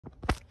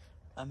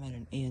I'm at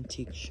an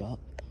antique shop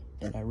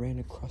and I ran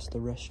across the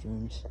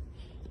restrooms.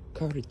 I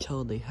can already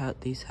tell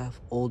these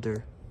have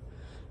older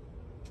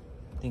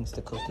things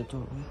to close the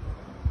door with.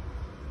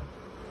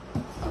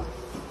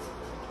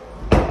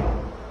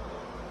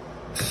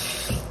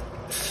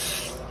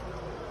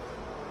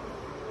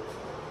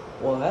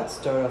 Well, that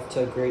started off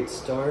to a great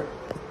start.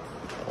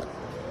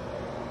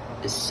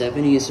 The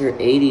 70s or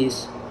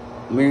 80s,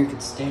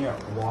 American Standard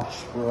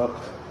Washbrook.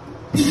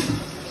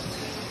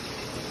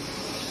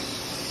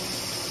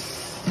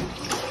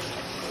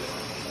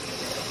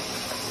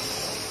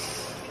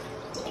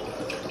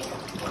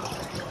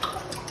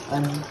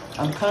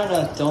 I'm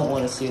kinda don't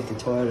want to see what the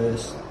toilet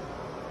is.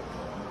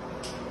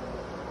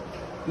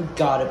 You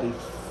gotta be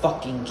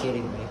fucking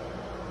kidding me.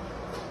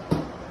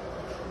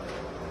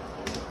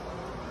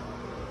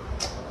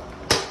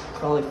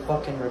 Probably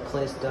fucking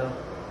replaced a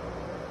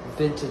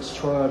vintage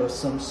toilet of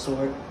some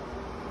sort.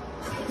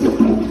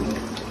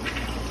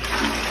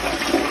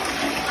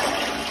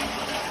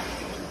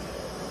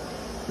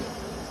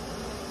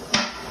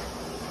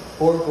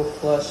 Horrible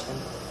flush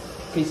and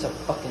piece of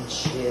fucking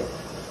shit.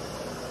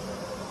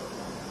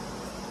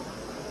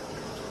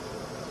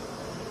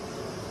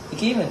 You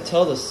can even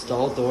tell the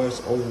stall door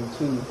is old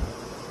too.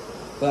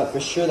 But for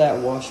sure that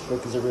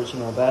washbook is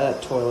original.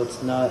 That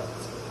toilet's not.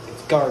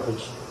 It's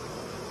garbage.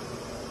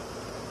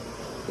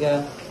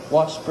 Yeah,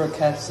 washbook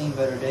have seen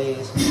better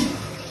days.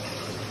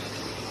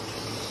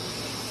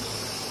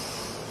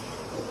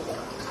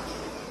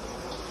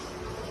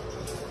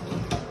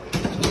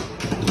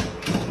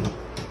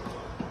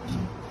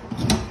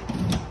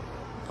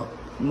 Oh,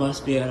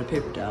 must be out of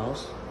paper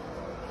towels.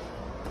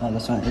 Oh,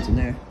 that's not, it's in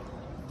there.